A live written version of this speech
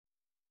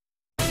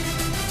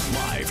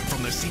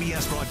From the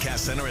CBS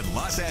Broadcast Center in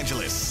Los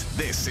Angeles,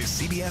 this is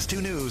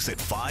CBS2 News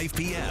at 5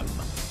 p.m.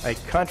 A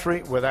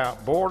country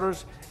without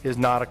borders is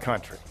not a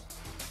country.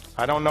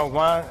 I don't know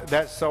why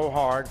that's so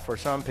hard for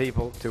some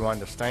people to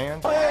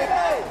understand. Hey,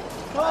 hey,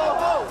 ho,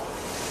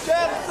 ho,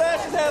 Jeff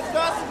Sessions has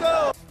got to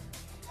go.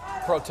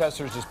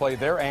 Protesters displayed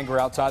their anger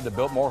outside the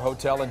Biltmore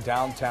Hotel in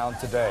downtown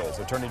today as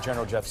Attorney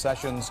General Jeff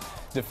Sessions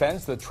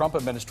defends the Trump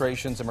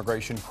administration's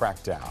immigration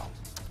crackdown.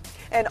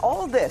 And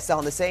all of this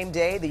on the same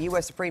day the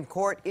U.S. Supreme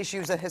Court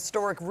issues a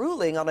historic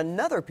ruling on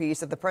another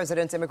piece of the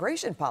president's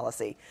immigration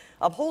policy,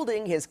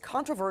 upholding his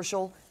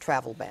controversial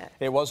travel ban.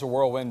 It was a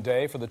whirlwind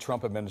day for the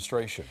Trump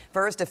administration.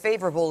 First, a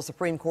favorable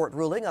Supreme Court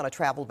ruling on a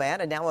travel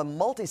ban, and now a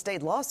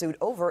multi-state lawsuit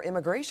over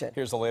immigration.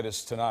 Here's the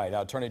latest tonight.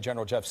 Attorney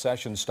General Jeff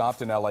Sessions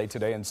stopped in L.A.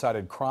 today and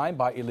cited crime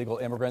by illegal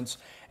immigrants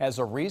as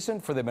a reason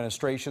for the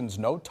administration's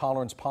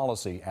no-tolerance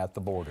policy at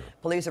the border.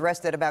 Police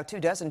arrested about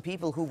 24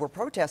 people who were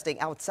protesting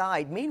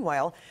outside.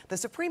 Meanwhile,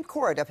 the Supreme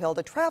Court upheld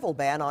a travel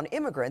ban on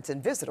immigrants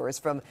and visitors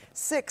from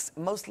 6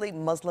 mostly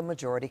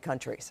Muslim-majority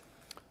countries.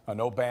 A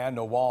no ban,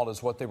 no wall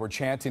is what they were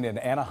chanting in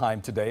Anaheim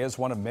today as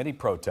one of many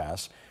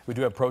protests. We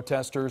do have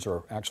protesters,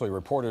 or actually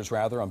reporters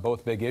rather, on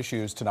both big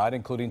issues tonight,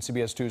 including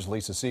CBS 2's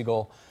Lisa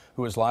Siegel,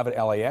 who is live at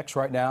LAX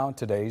right now,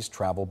 today's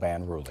travel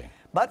ban ruling.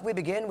 But we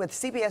begin with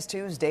CBS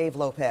 2's Dave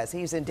Lopez.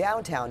 He's in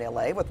downtown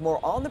L.A. with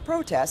more on the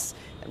protests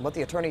and what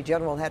the Attorney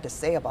General had to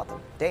say about them.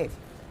 Dave.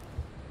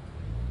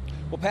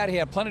 Well, Patty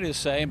had plenty to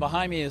say, and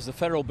behind me is the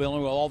federal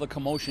building where all the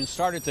commotion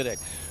started today.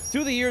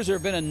 Through the years, there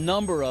have been a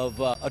number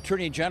of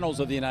attorney generals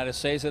of the United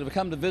States that have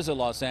come to visit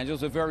Los Angeles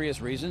for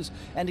various reasons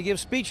and to give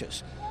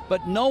speeches.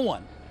 But no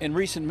one in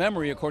recent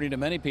memory, according to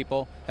many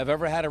people, have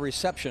ever had a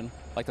reception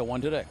like the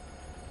one today.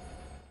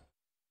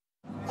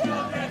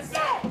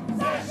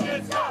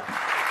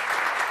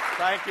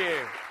 Thank you.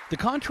 The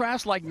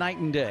contrast like night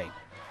and day.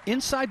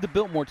 Inside the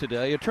Biltmore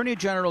today, Attorney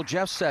General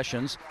Jeff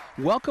Sessions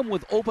welcomed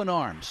with open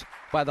arms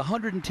by the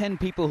 110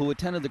 people who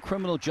attended the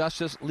Criminal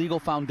Justice Legal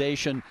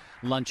Foundation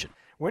luncheon.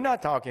 We're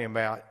not talking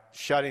about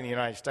shutting the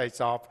United States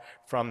off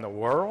from the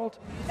world.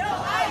 No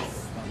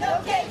ICE, no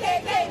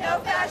KKK, no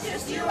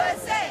fascist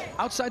USA.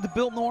 Outside the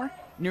Biltmore,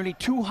 nearly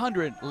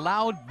 200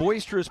 loud,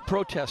 boisterous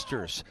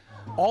protesters,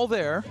 all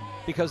there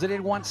because they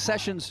didn't want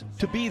Sessions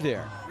to be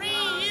there.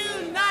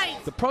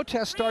 Reunite! The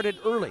protest started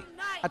early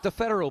at the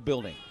federal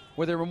building,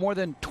 where there were more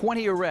than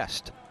 20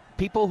 arrests,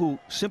 people who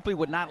simply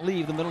would not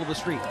leave the middle of the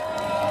street.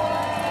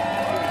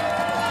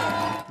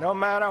 No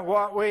matter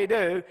what we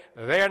do,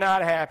 they're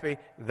not happy.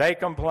 They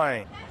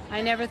complain. I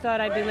never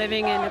thought I'd be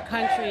living in a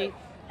country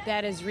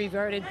that has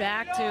reverted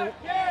back to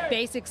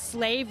basic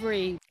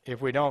slavery. If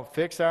we don't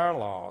fix our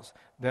laws,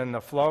 then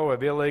the flow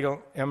of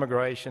illegal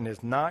immigration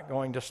is not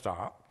going to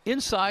stop.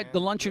 Inside,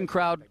 the luncheon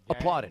crowd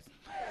applauded.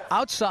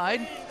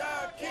 Outside,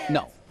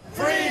 no.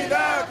 Free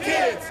the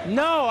kids!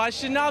 No, I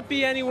should not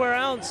be anywhere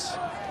else.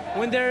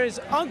 When there is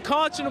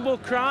unconscionable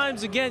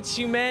crimes against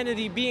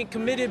humanity being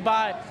committed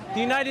by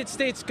the United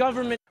States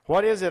government.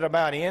 What is it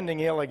about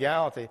ending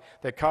illegality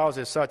that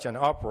causes such an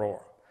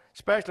uproar,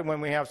 especially when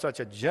we have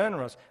such a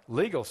generous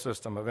legal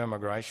system of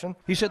immigration?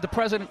 He said the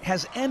president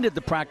has ended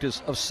the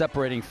practice of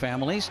separating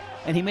families,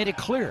 and he made it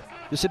clear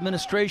this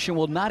administration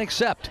will not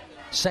accept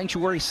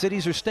sanctuary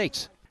cities or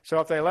states. So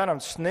if they let them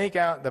sneak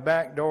out the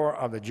back door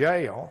of the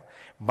jail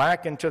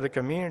back into the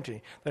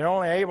community, they're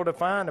only able to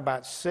find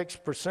about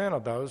 6%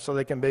 of those so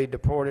they can be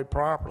deported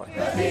properly.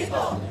 The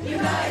people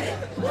united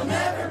will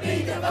never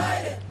be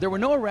divided. There were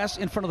no arrests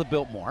in front of the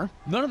Biltmore.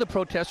 None of the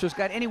protesters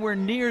got anywhere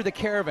near the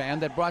caravan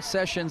that brought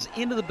Sessions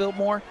into the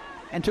Biltmore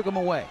and took him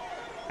away.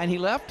 And he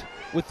left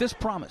with this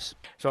promise.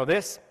 So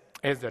this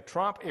is the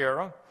Trump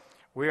era.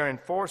 We are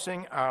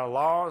enforcing our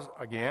laws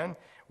again.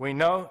 We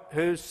know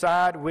whose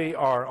side we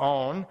are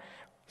on.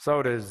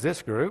 So does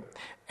this group,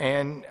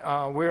 and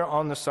we're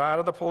on the side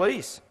of the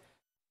police.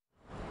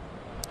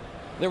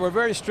 There were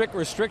very strict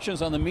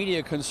restrictions on the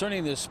media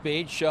concerning this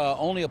speech.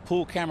 Only a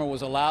pool camera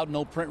was allowed,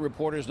 no print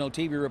reporters, no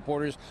TV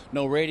reporters,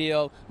 no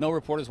radio, no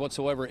reporters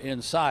whatsoever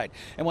inside.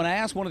 And when I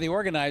asked one of the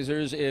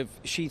organizers if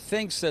she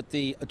thinks that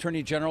the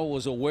Attorney General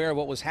was aware of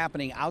what was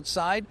happening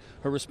outside,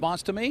 her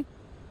response to me,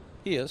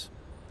 he is.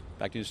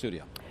 Back to the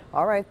studio.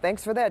 All right,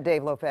 thanks for that,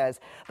 Dave Lopez.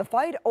 The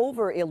fight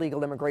over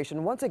illegal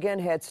immigration once again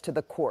heads to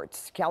the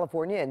courts.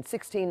 California and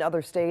 16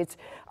 other states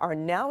are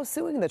now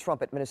suing the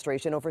Trump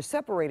administration over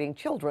separating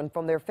children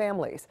from their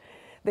families.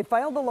 They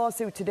filed the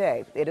lawsuit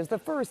today. It is the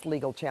first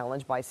legal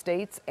challenge by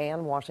states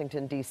and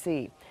Washington,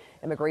 D.C.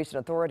 Immigration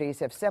authorities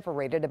have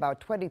separated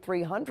about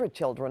 2,300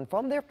 children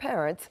from their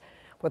parents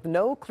with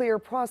no clear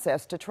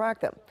process to track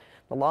them.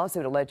 The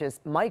lawsuit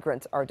alleges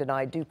migrants are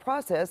denied due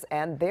process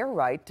and their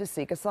right to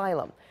seek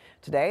asylum.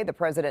 Today, the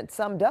president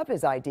summed up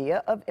his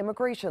idea of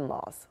immigration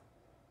laws.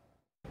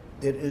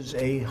 It is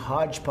a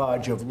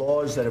hodgepodge of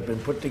laws that have been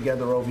put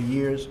together over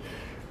years,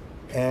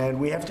 and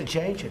we have to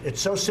change it. It's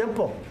so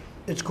simple.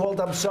 It's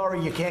called, I'm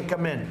sorry, you can't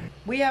come in.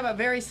 We have a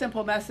very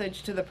simple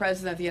message to the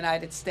President of the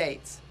United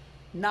States.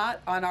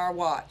 Not on our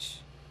watch.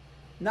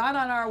 Not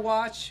on our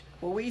watch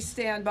will we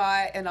stand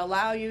by and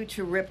allow you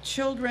to rip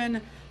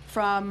children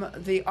from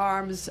the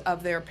arms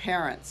of their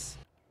parents.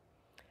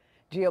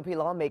 GOP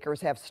lawmakers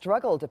have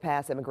struggled to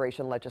pass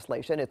immigration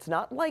legislation. It's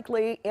not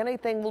likely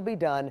anything will be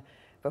done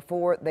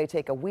before they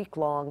take a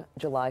week-long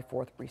July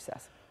 4th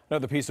recess.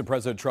 Another piece of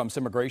President Trump's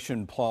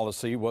immigration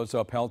policy was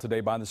upheld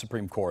today by the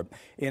Supreme Court.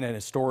 In an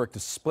historic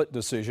split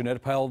decision, it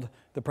upheld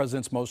the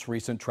president's most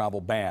recent travel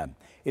ban.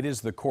 It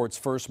is the court's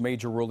first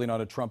major ruling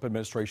on a Trump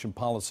administration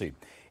policy.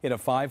 In a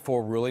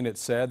 5-4 ruling, it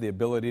said the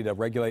ability to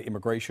regulate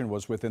immigration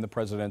was within the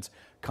president's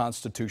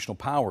constitutional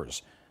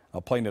powers.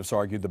 Plaintiffs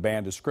argued the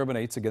ban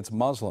discriminates against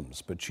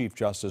Muslims, but Chief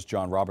Justice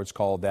John Roberts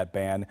called that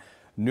ban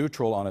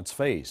neutral on its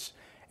face.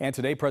 And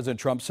today, President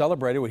Trump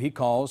celebrated what he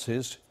calls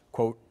his,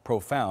 quote,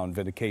 profound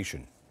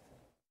vindication.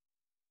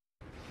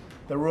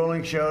 The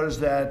ruling shows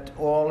that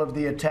all of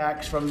the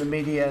attacks from the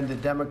media and the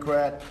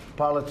Democrat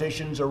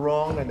politicians are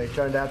wrong, and they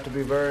turned out to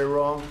be very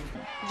wrong.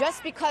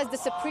 Just because the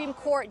Supreme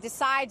Court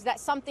decides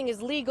that something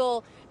is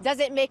legal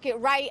doesn't make it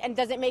right and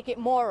doesn't make it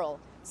moral.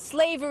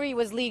 Slavery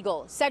was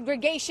legal.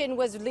 Segregation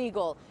was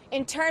legal.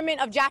 Internment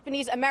of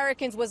Japanese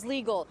Americans was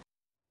legal.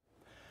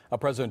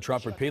 President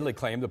Trump repeatedly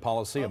claimed the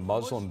policy a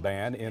Muslim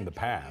ban in the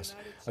past.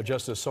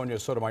 Justice Sonia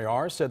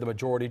Sotomayor said the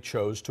majority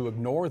chose to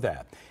ignore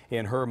that.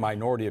 In her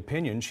minority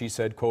opinion, she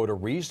said, quote, a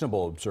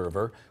reasonable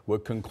observer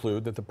would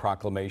conclude that the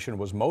proclamation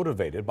was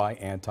motivated by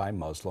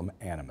anti-Muslim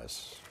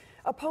animus.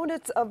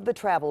 Opponents of the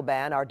travel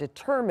ban are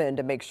determined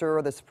to make sure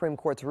the Supreme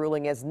Court's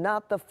ruling is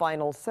not the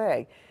final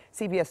say.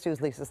 CBS 2's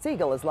Lisa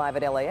Siegel is live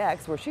at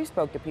LAX, where she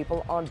spoke to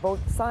people on both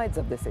sides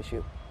of this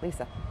issue.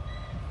 Lisa.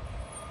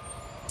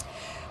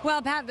 Well,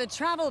 Pat, the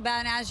travel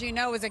ban, as you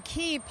know, is a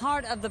key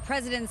part of the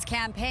president's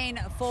campaign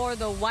for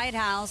the White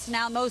House.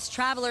 Now, most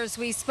travelers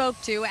we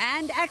spoke to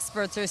and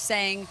experts are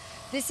saying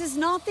this is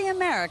not the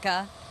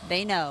America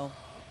they know.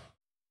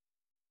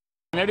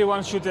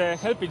 Everyone should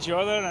help each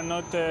other and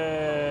not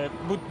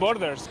put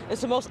borders.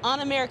 It's the most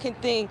un-American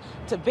thing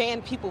to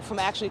ban people from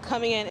actually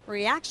coming in.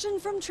 Reaction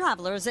from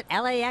travelers at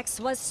LAX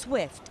was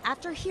swift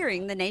after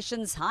hearing the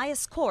nation's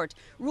highest court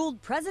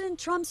ruled President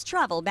Trump's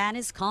travel ban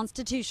is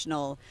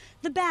constitutional.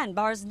 The ban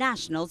bars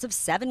nationals of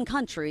 7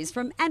 countries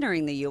from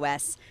entering the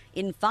U.S.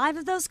 In 5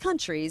 of those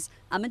countries,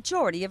 a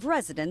majority of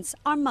residents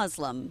are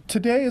Muslim.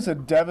 Today is a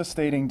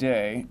devastating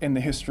day in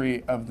the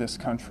history of this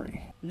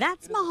country.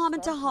 That's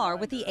Mohammed Tahar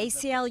with the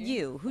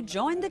ACLU, who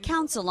joined the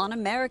Council on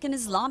American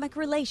Islamic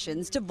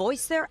Relations to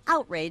voice their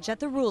outrage at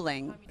the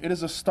ruling. It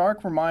is a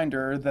stark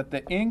reminder that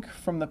the ink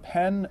from the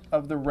pen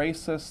of the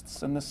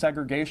racists and the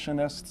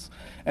segregationists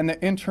and the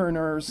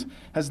interners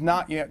has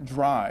not yet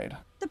dried.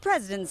 The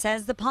president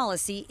says the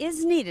policy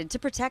is needed to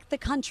protect the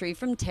country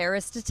from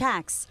terrorist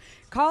attacks.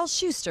 Carl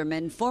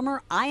Schusterman,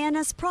 former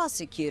INS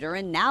prosecutor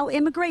and now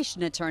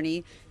immigration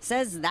attorney,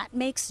 says that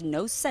makes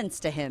no sense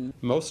to him.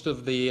 Most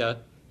of the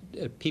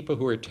people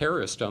who are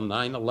terrorists on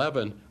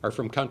 9/11 are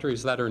from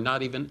countries that are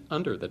not even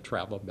under the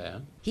travel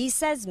ban. He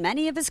says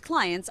many of his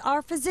clients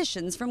are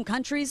physicians from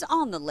countries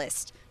on the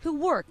list who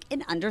work in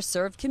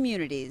underserved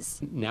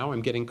communities. Now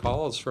I'm getting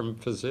calls from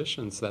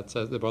physicians that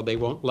says, well, they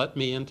won't let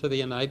me into the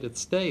United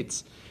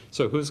States.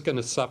 So who's going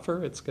to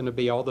suffer? It's going to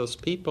be all those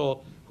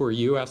people who are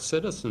U.S.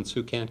 citizens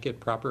who can't get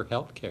proper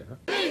health care.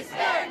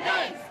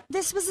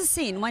 This was a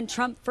scene when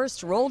Trump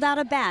first rolled out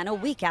a ban a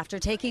week after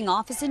taking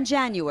office in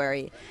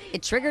January.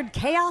 It triggered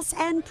chaos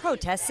and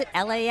protests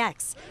at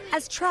LAX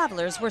as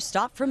travelers were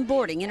stopped from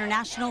boarding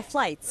international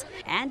flights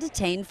and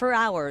detained for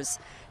hours.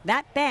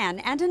 That ban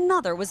and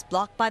another was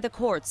blocked by the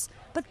courts,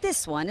 but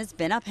this one has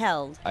been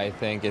upheld. I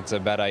think it's a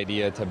bad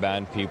idea to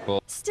ban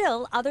people.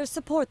 Still, others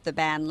support the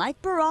ban,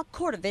 like Barack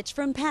Kordovich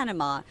from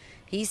Panama.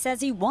 He says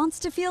he wants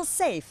to feel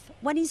safe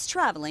when he's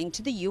traveling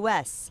to the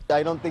U.S.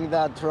 I don't think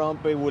that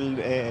Trump will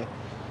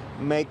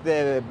make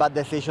the bad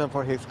decision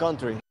for his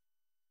country.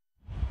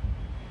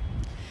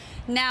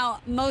 Now,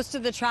 most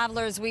of the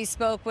travelers we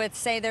spoke with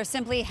say there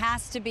simply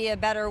has to be a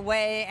better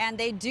way, and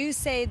they do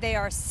say they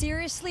are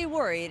seriously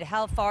worried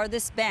how far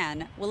this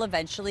ban will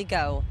eventually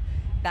go.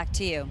 Back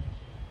to you.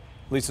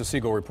 Lisa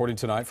Siegel reporting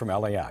tonight from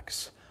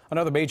LAX.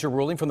 Another major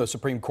ruling from the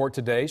Supreme Court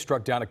today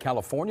struck down a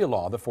California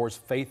law that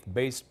forced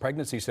faith-based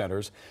pregnancy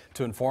centers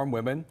to inform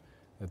women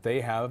that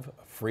they have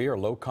free or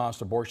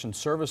low-cost abortion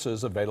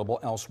services available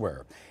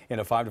elsewhere. In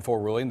a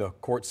 5-4 ruling, the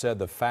court said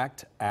the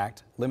FACT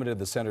Act limited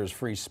the center's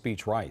free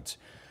speech rights.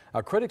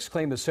 Critics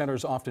claim the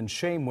centers often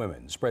shame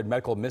women, spread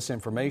medical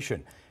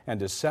misinformation, and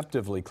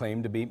deceptively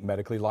claim to be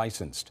medically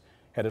licensed.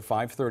 Head at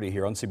 5:30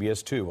 here on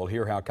CBS 2, we'll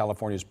hear how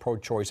California's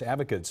pro-choice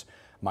advocates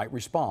might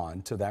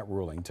respond to that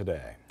ruling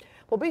today.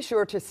 Well, be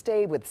sure to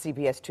stay with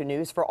CBS 2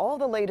 News for all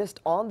the latest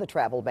on the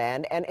travel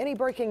ban and any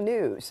breaking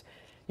news.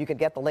 You can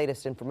get the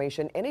latest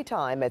information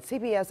anytime at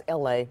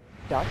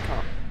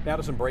cbsla.com. Now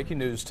to some breaking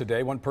news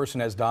today. One person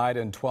has died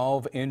and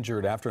 12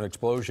 injured after an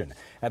explosion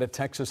at a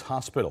Texas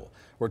hospital.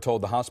 We're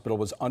told the hospital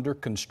was under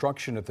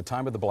construction at the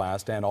time of the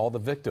blast and all the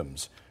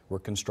victims were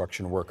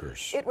construction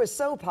workers. It was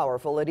so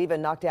powerful it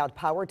even knocked out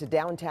power to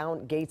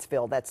downtown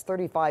Gatesville. That's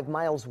 35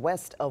 miles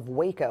west of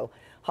Waco.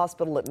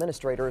 Hospital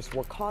administrators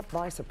were caught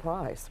by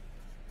surprise.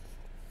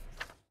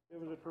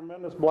 was a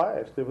tremendous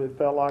blast. It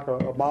felt like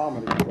a bomb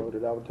had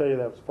exploded. I would tell you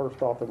that was the first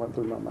thought that went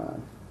through my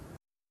mind.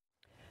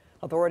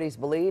 Authorities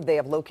believe they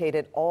have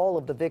located all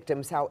of the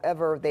victims.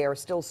 However, they are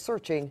still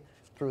searching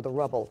through the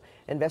rubble.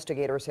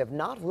 Investigators have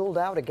not ruled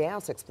out a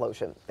gas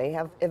explosion. They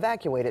have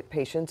evacuated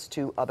patients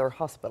to other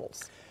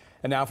hospitals.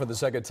 And now for the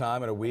second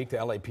time in a week, the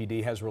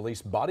LAPD has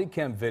released body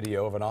cam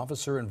video of an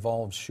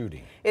officer-involved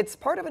shooting. It's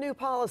part of a new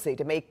policy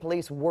to make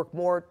police work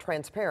more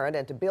transparent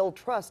and to build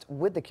trust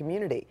with the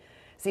community.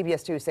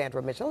 CBS2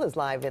 Sandra Mitchell is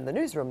live in the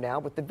newsroom now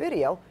with the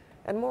video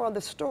and more on the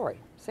story.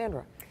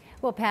 Sandra.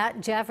 Well, Pat,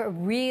 Jeff,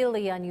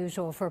 really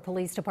unusual for a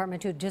police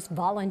department to just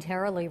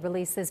voluntarily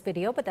release this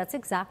video, but that's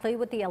exactly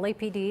what the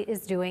LAPD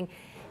is doing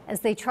as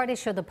they try to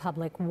show the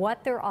public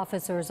what their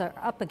officers are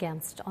up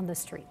against on the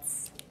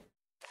streets.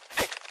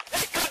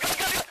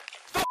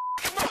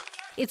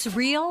 It's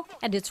real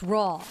and it's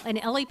raw. An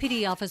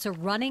LAPD officer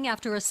running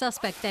after a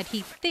suspect that he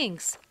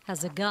thinks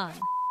has a gun.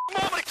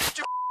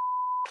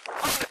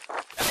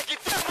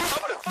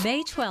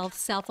 May 12th,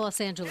 South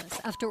Los Angeles.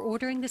 After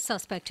ordering the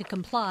suspect to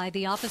comply,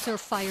 the officer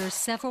fires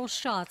several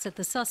shots at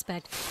the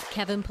suspect,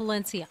 Kevin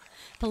Palencia.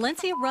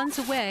 Palencia runs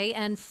away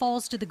and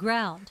falls to the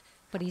ground,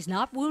 but he's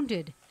not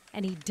wounded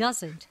and he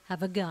doesn't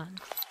have a gun.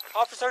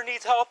 Officer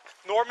needs help.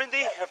 Normandy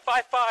and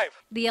 5-5.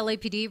 The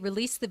LAPD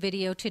released the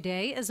video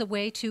today as a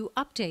way to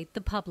update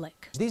the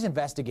public. These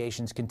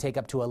investigations can take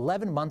up to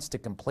 11 months to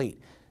complete.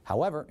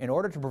 However, in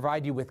order to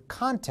provide you with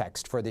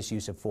context for this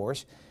use of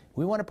force,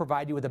 we want to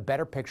provide you with a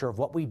better picture of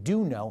what we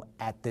do know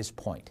at this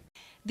point.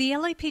 The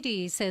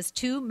LAPD says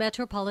 2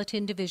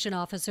 Metropolitan Division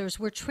officers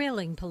were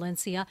trailing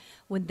Palencia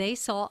when they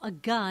saw a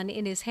gun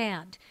in his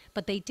hand,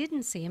 but they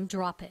didn't see him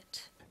drop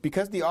it.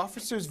 Because the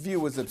officer's view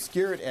was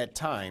obscured at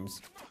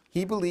times,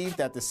 he believed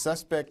that the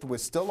suspect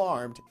was still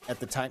armed at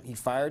the time he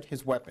fired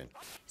his weapon.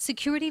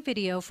 Security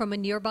video from a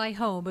nearby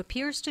home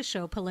appears to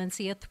show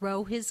Palencia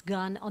throw his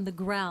gun on the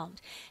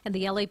ground. And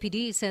the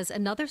LAPD says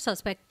another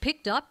suspect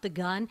picked up the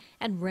gun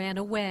and ran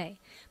away.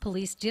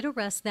 Police did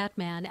arrest that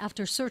man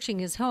after searching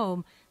his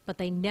home, but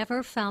they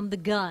never found the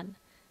gun.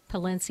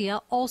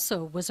 Palencia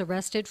also was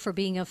arrested for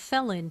being a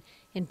felon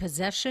in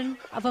possession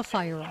of a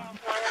firearm.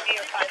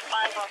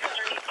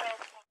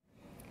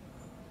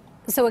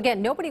 So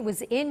again, nobody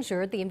was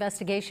injured. The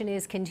investigation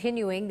is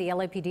continuing. The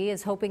LAPD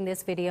is hoping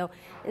this video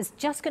is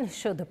just going to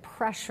show the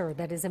pressure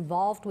that is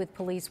involved with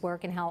police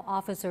work and how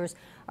officers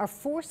are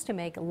forced to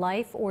make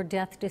life or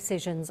death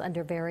decisions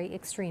under very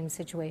extreme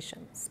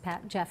situations.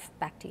 Pat, Jeff,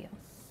 back to you.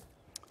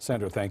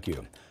 Sandra, thank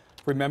you.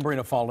 Remembering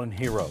a fallen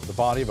hero, the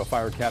body of a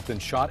fire captain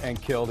shot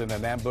and killed in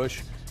an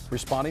ambush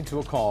responding to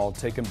a call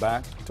taken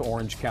back to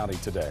Orange County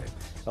today.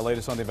 The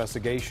latest on the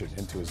investigation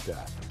into his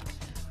death.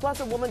 Plus,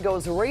 a woman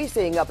goes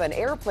racing up an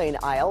airplane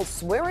aisle,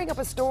 swearing up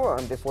a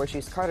storm before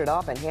she's carted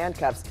off in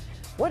handcuffs.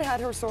 What had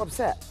her so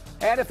upset?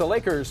 And if the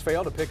Lakers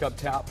fail to pick up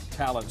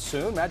talent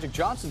soon, Magic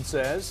Johnson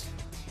says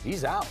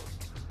he's out.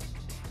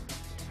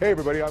 Hey,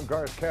 everybody, I'm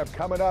Garth Kemp.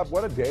 Coming up,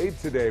 what a day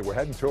today. We're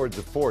heading towards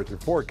the 4th. Your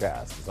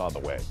forecast is on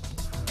the way.